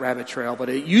go down that rabbit trail, but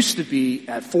it used to be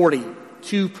at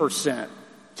 42%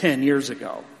 10 years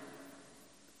ago.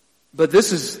 But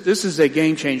this is a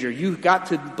game changer. You've got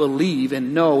to believe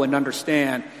and know and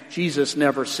understand Jesus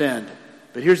never sinned.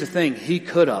 But here's the thing, he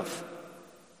could have.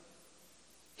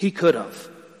 He could have.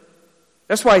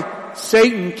 That's why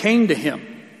Satan came to him.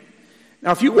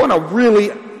 Now if you want to really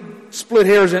split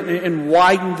hairs and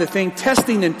widen the thing,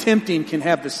 testing and tempting can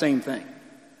have the same thing.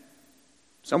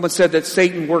 Someone said that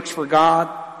Satan works for God.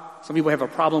 Some people have a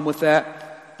problem with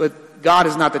that. But God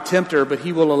is not the tempter, but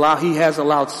he has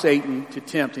allowed Satan to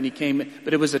tempt, and he came,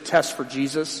 but it was a test for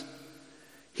Jesus.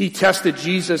 He tested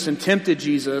Jesus and tempted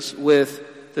Jesus with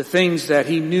the things that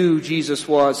he knew Jesus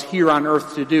was here on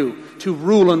earth to do, to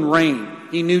rule and reign.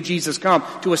 He knew Jesus come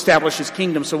to establish his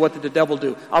kingdom, so what did the devil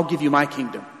do? I'll give you my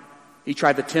kingdom. He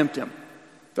tried to tempt him.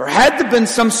 There had to have been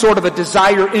some sort of a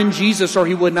desire in Jesus, or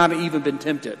he would not have even been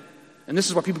tempted. And this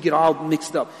is why people get all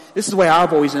mixed up. This is the way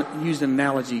I've always used an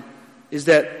analogy, is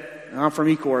that, I'm from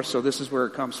Ecorse, so this is where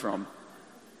it comes from.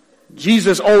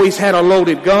 Jesus always had a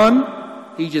loaded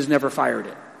gun, he just never fired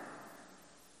it.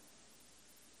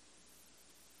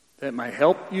 That might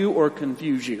help you or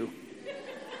confuse you.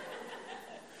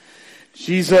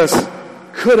 Jesus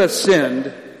could have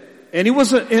sinned, and he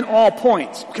wasn't in all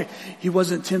points. Okay, he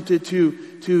wasn't tempted to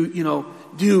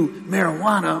do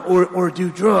marijuana or do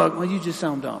drug. Well, you just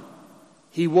sound dumb.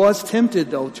 He was tempted,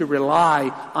 though, to rely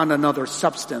on another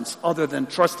substance other than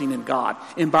trusting in God.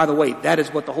 And by the way, that is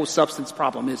what the whole substance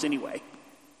problem is anyway.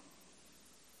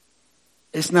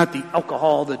 It's not the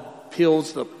alcohol, the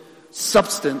pills, the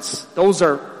substance. Those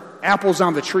are apples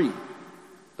on the tree.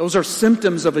 Those are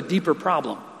symptoms of a deeper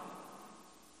problem.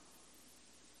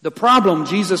 The problem,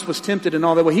 Jesus was tempted in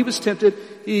all that way. He was tempted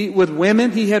with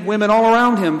women. He had women all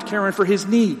around him caring for his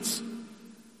needs.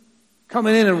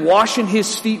 Coming in and washing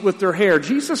his feet with their hair.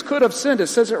 Jesus could have sinned. It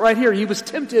says it right here. He was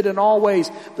tempted in all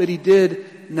ways, but he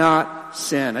did not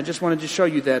sin. I just wanted to show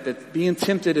you that being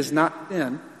tempted is not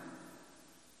sin.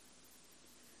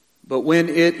 But when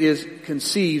it is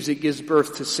conceives, it gives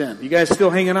birth to sin. You guys still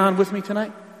hanging on with me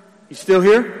tonight? You still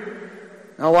here?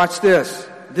 Now watch this.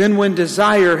 Then when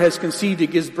desire has conceived,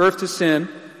 it gives birth to sin.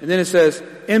 And then it says,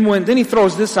 then he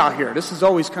throws this out here. This has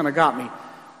always kind of got me.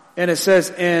 And it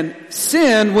says, and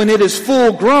sin, when it is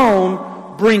full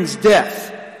grown, brings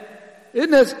death.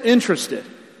 Isn't that interesting?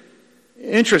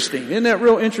 Isn't that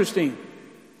real interesting?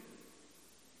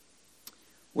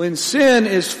 When sin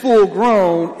is full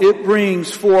grown, it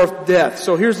brings forth death.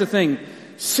 So here's the thing.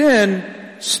 Sin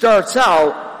starts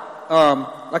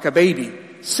out like a baby.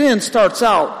 Sin starts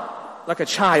out like a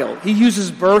child. He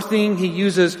uses birthing. He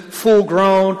uses full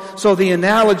grown. So the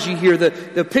analogy here,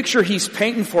 the picture he's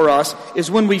painting for us is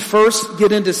when we first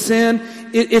get into sin,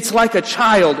 it's like a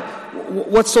child.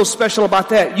 What's so special about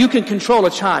that? You can control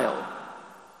a child.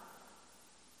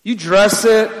 You dress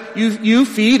it. You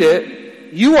feed it.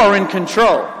 You are in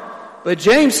control. But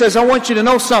James says, I want you to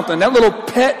know something. That little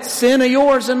pet sin of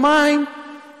yours and mine,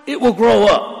 it will grow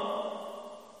up.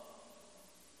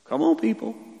 Come on,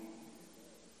 people.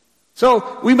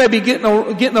 So we may be getting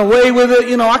away with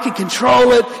it. I can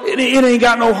control it. It ain't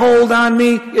got no hold on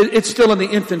me. It's still in the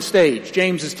infant stage.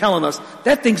 James is telling us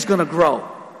that thing's going to grow.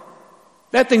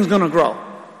 That thing's going to grow.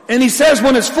 And he says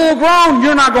when it's full grown,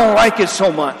 you're not going to like it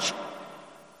so much.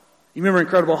 You remember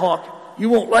Incredible Hulk? You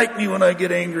won't like me when I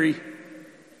get angry.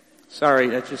 Sorry,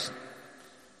 that's just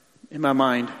in my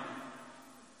mind.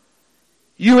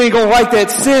 You ain't going to like that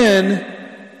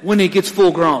sin when it gets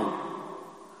full grown.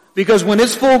 Because when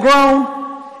it's full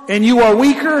grown and you are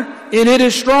weaker and it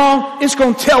is strong, it's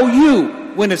going to tell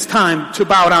you when it's time to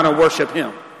bow down and worship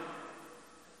Him.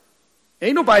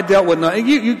 Ain't nobody dealt with nothing.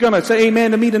 You're going to say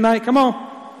amen to me tonight? Come on.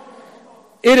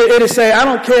 It'll say, I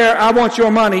don't care. I want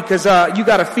your money because you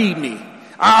got to feed me.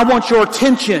 I want your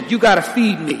attention. You got to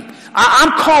feed me.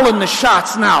 I'm calling the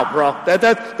shots now, bro.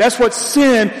 That's what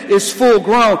sin is full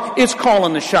grown. It's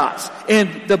calling the shots.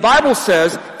 And the Bible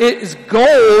says its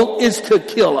goal is to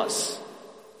kill us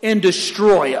and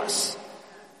destroy us.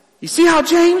 You see how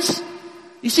James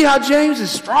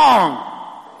is strong.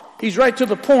 He's right to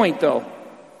the point though.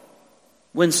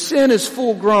 When sin is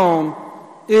full grown,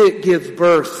 it gives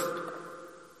birth.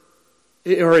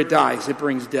 Or it dies. It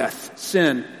brings death.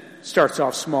 Sin starts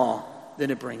off small,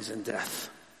 then it brings in death.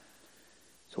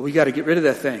 So we got to get rid of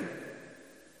that thing.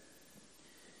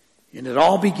 And it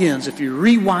all begins, if you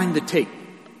rewind the tape,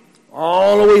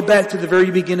 all the way back to the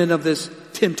very beginning of this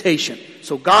temptation.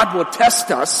 So God will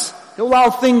test us. He'll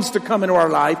allow things to come into our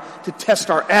life to test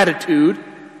our attitude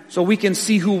so we can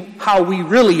see how we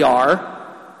really are.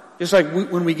 Just like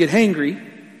when we get hangry.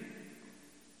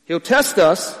 He'll test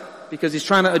us because He's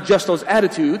trying to adjust those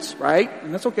attitudes, right?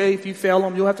 And that's okay. If you fail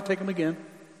them, you'll have to take them again.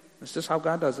 That's just how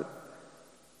God does it.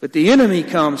 But the enemy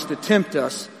comes to tempt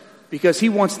us because he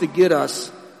wants to get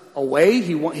us away.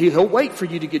 He'll wait for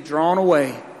you to get drawn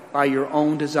away by your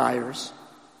own desires.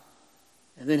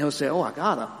 And then he'll say, oh, I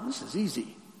got him. This is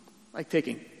easy. Like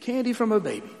taking candy from a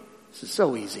baby. This is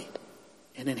so easy.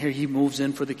 And then here he moves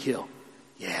in for the kill.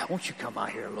 Yeah, won't you come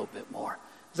out here a little bit more?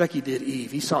 It's like he did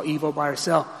Eve. He saw Eve all by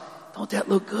herself. Don't that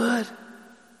look good?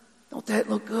 Don't that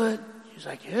look good? She's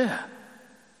like, yeah.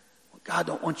 Well, God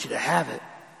don't want you to have it.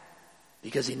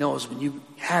 Because He knows when you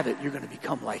have it, you're going to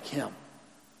become like Him.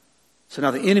 So now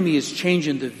the enemy is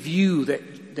changing the view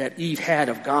that Eve had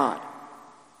of God.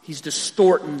 He's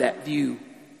distorting that view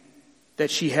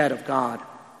that she had of God.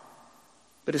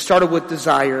 But it started with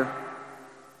desire.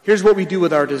 Here's what we do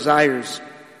with our desires.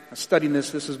 I'm studying this.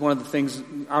 This is one of the things.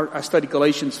 I studied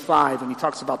Galatians 5, and he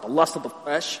talks about the lust of the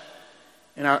flesh.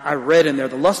 And I read in there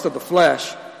the lust of the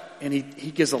flesh, and he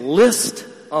gives a list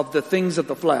of the things of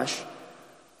the flesh,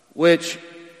 which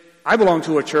I belong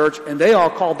to a church, and they all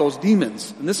call those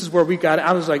demons. And this is where we got it.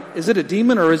 I was like, is it a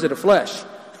demon or is it a flesh?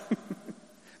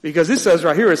 Because it says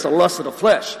right here it's the lust of the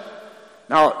flesh.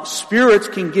 Now, spirits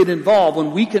can get involved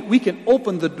when we can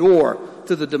open the door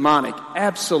to the demonic.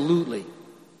 Absolutely.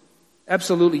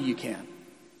 Absolutely you can.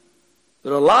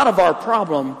 But a lot of our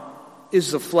problem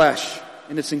is the flesh.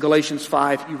 And it's in Galatians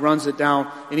 5. He runs it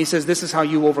down, and he says this is how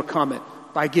you overcome it,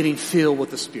 by getting filled with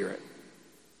the Spirit.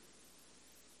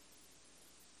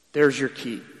 There's your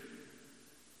key.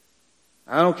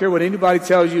 I don't care what anybody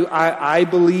tells you. I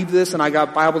believe this, and I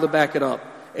got Bible to back it up.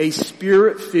 A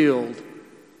Spirit-filled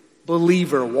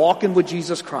believer walking with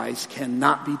Jesus Christ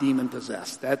cannot be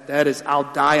demon-possessed. That is,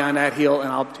 I'll die on that hill, and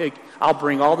I'll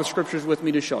bring all the scriptures with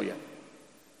me to show you.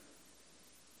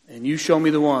 And you show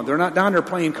me the one. They're not down there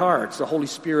playing cards, the Holy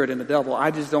Spirit and the devil.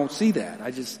 I just don't see that.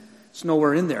 It's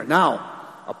nowhere in there.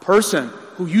 Now, a person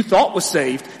who you thought was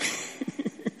saved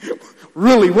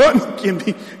really wasn't,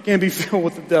 can be filled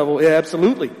with the devil. Yeah,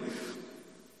 absolutely.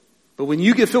 But when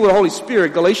you get filled with the Holy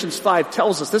Spirit, Galatians 5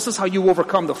 tells us this is how you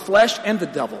overcome the flesh and the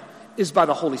devil, is by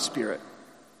the Holy Spirit.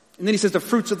 And then he says the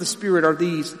fruits of the Spirit are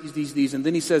these. And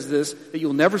then he says this, that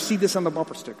you'll never see this on the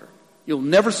bumper sticker. You'll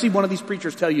never see one of these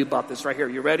preachers tell you about this right here.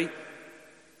 You ready?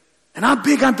 And I'm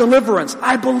big on deliverance.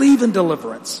 I believe in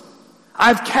deliverance.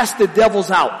 I've casted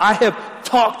devils out. I have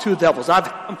talked to devils.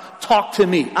 I've talked to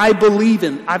me.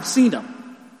 I've seen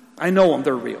them. I know them,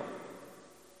 they're real.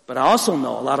 But I also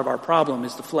know a lot of our problem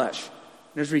is the flesh.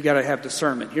 Here's where you got to have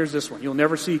discernment. Here's this one. You'll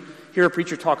never hear a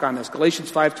preacher talk on this.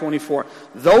 Galatians 5:24.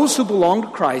 Those who belong to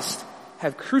Christ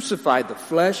have crucified the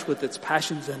flesh with its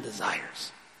passions and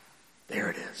desires. There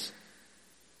it is.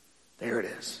 There it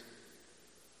is.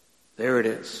 There it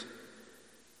is.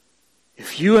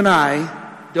 If you and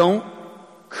I don't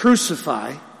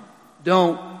crucify,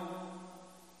 don't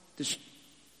just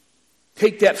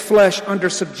take that flesh under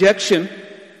subjection,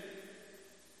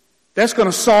 that's going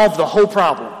to solve the whole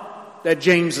problem that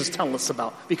James is telling us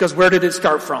about. Because where did it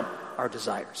start from? Our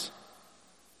desires.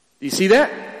 Do you see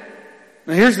that?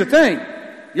 Now here's the thing.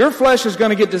 Your flesh is going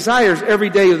to get desires every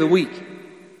day of the week.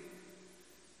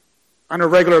 On a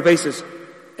regular basis.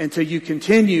 Until you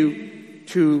continue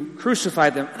to crucify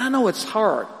them. And I know it's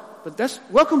hard. But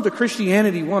welcome to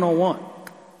Christianity 101.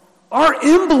 Our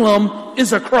emblem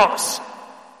is a cross.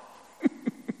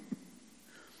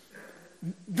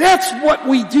 That's what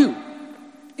we do.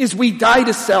 Is we die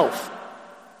to self.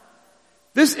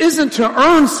 This isn't to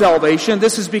earn salvation.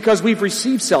 This is because we've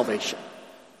received salvation.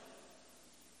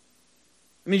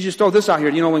 Let me just throw this out here.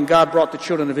 You know, when God brought the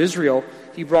children of Israel,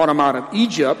 He brought them out of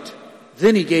Egypt.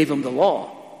 Then He gave them the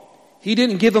law. He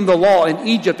didn't give them the law in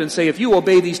Egypt and say, if you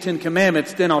obey these 10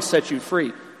 commandments, then I'll set you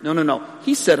free. No.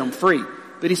 He set them free.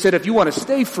 But He said, if you want to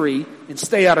stay free and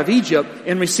stay out of Egypt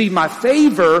and receive my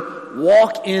favor,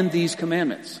 walk in these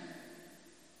commandments.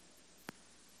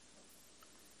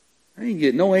 I didn't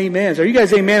get no amens. Are you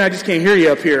guys amen? I just can't hear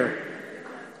you up here.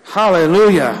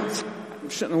 Hallelujah. I'm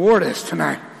shutting the word is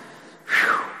tonight.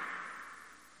 Whew.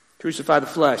 Crucify the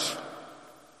flesh.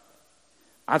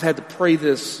 I've had to pray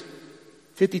this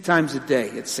 50 times a day,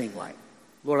 it seemed like.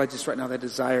 Lord, I just right now that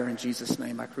desire in Jesus'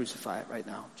 name, I crucify it right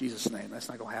now. In Jesus' name. That's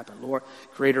not going to happen. Lord,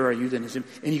 greater are you than His. And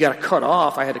you got to cut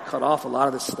off. I had to cut off a lot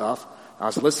of this stuff I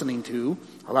was listening to,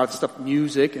 a lot of stuff,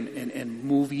 music and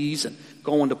movies and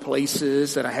going to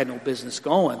places that I had no business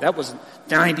going. That was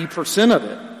 90% of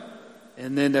it.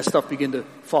 And then that stuff began to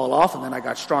fall off, and then I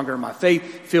got stronger in my faith,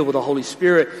 filled with the Holy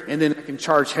Spirit, and then I can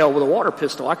charge hell with a water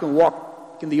pistol. I can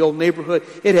walk in the old neighborhood.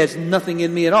 It has nothing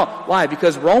in me at all. Why?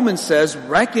 Because Romans says,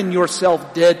 reckon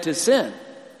yourself dead to sin.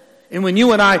 And when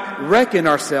you and I reckon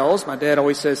ourselves, my dad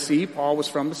always says, see, Paul was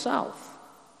from the South.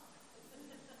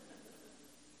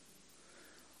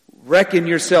 Reckon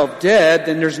yourself dead,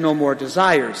 then there's no more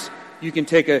desires. You can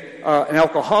take an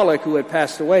alcoholic who had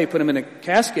passed away, put him in a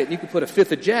casket, and you can put a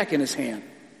fifth of Jack in his hand.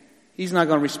 He's not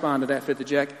going to respond to that fifth of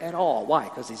Jack at all. Why?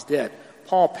 Because he's dead.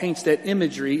 Paul paints that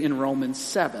imagery in Romans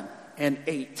 7 and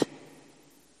 8.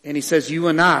 And he says, you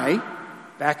and I,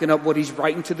 backing up what he's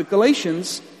writing to the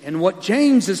Galatians, and what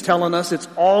James is telling us, it's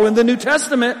all in the New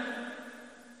Testament,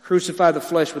 crucify the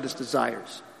flesh with its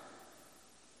desires.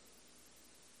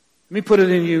 Let me put it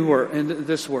in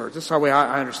this word. This is how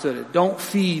I understood it. Don't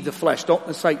feed the flesh.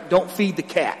 It's like don't feed the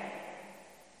cat.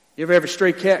 You ever have a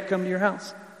stray cat come to your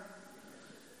house?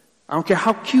 I don't care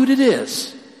how cute it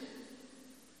is.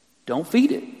 Don't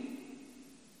feed it.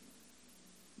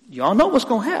 Y'all know what's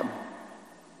going to happen.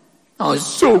 Oh, it's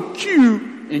so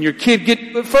cute. And your kid get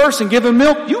it first and give him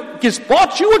milk. You just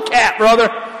bought you a cat, brother.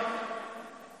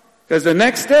 Because the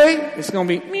next day, it's going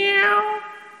to be meow.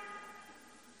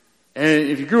 And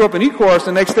if you grew up in Ecorse,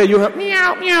 the next day you'll have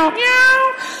meow, meow,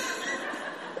 meow.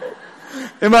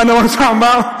 Anybody know what I'm talking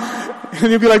about? And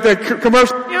you'll be like that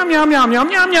commercial, meow, meow, meow, meow,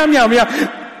 meow, meow, meow, meow.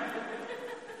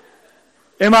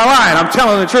 Am I lying? I'm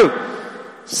telling the truth.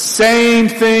 Same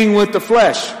thing with the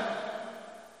flesh.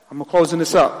 I'm closing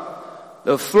this up.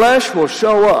 The flesh will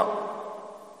show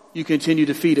up. You continue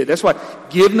to feed it. That's why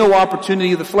give no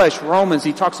opportunity to the flesh. Romans,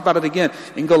 he talks about it again.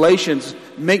 In Galatians,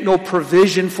 make no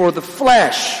provision for the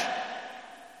flesh.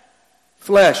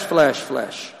 Flesh, flesh,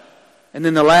 flesh. And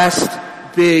then the last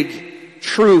big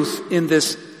truth in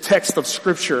this text of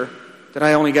Scripture that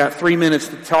I only got 3 minutes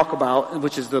to talk about,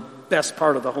 which is the best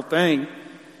part of the whole thing,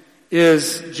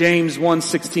 is James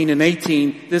 1:16 and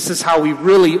 18. This is how we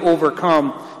really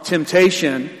overcome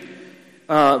temptation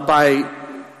by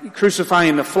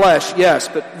crucifying the flesh, yes,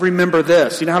 but remember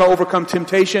this. You know how to overcome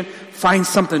temptation? Find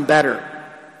something better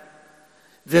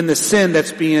than the sin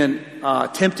that's being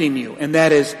tempting you, and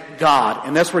that is God.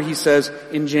 And that's where he says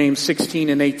in James 16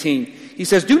 and 18. He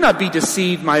says, do not be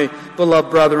deceived, my beloved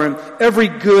brethren. Every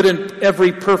good and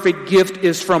every perfect gift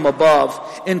is from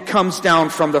above and comes down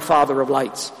from the Father of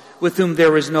lights, with whom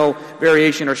there is no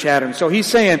variation or shadow. So he's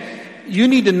saying, you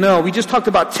need to know, we just talked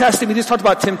about testing, we just talked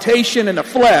about temptation in the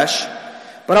flesh,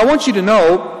 but I want you to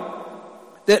know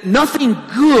that nothing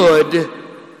good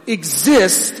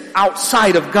exists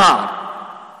outside of God.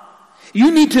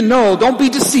 You need to know, don't be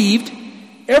deceived.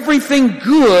 Everything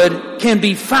good can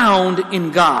be found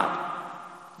in God.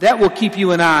 That will keep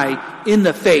you and I in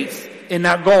the faith and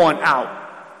not going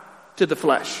out to the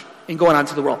flesh and going out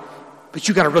into the world. But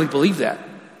you got to really believe that.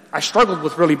 I struggled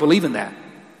with really believing that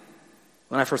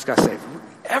when I first got saved.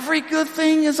 Every good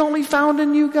thing is only found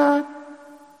in you, God.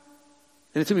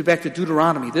 And it took me back to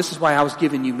Deuteronomy. This is why I was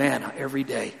giving you manna every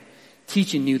day,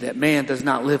 teaching you that man does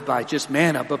not live by just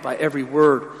manna, but by every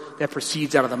word that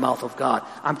proceeds out of the mouth of God.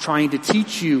 I'm trying to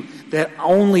teach you that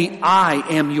only I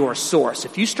am your source.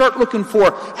 If you start looking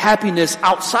for happiness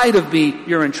outside of me,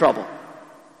 you're in trouble.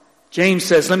 James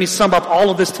says, let me sum up all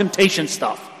of this temptation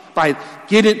stuff by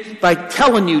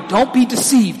telling you, don't be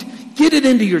deceived. Get it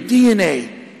into your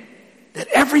DNA that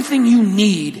everything you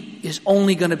need is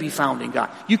only going to be found in God.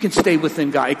 You can stay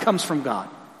within God. It comes from God.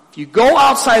 If you go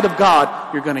outside of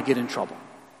God, you're going to get in trouble.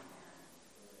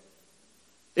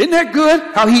 Isn't that good?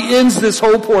 How he ends this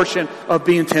whole portion of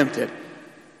being tempted.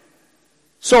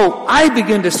 So I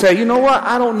begin to say, you know what?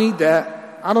 I don't need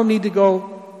that. I don't need to go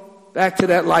back to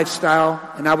that lifestyle.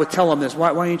 And I would tell them this.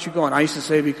 Why ain't you going? I used to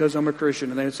say, because I'm a Christian.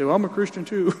 And they would say, well, I'm a Christian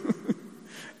too.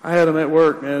 I had them at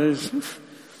work, man.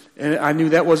 And I knew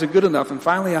that wasn't good enough. And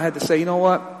finally I had to say, you know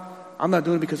what? I'm not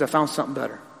doing it because I found something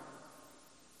better.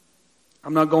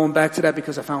 I'm not going back to that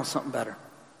because I found something better.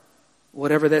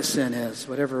 Whatever that sin is,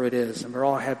 whatever it is. And we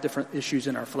all have different issues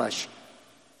in our flesh.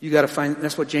 You got to find,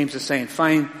 that's what James is saying.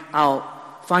 Find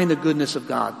the goodness of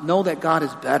God. Know that God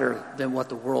is better than what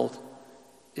the world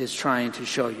is trying to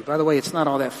show you. By the way, it's not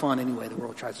all that fun anyway, the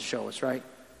world tries to show us, right?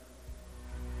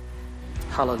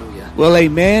 Hallelujah. Well,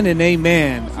 amen and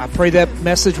amen. I pray that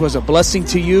message was a blessing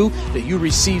to you, that you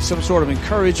received some sort of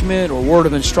encouragement or word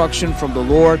of instruction from the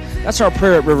Lord. That's our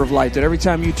prayer at River of Life, that every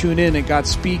time you tune in, that God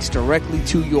speaks directly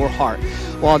to your heart.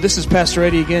 Well, this is Pastor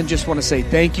Eddie again. Just want to say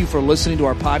thank you for listening to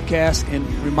our podcast and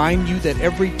remind you that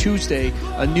every Tuesday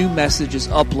a new message is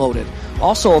uploaded.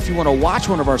 Also, if you want to watch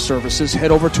one of our services,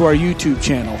 head over to our YouTube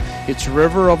channel. It's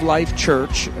River of Life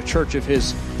Church, a church of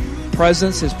His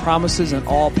presence, His promises, and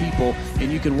all people.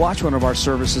 And you can watch one of our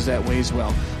services that way as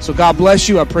well. So God bless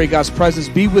you. I pray God's presence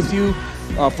be with you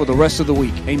for the rest of the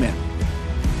week. Amen.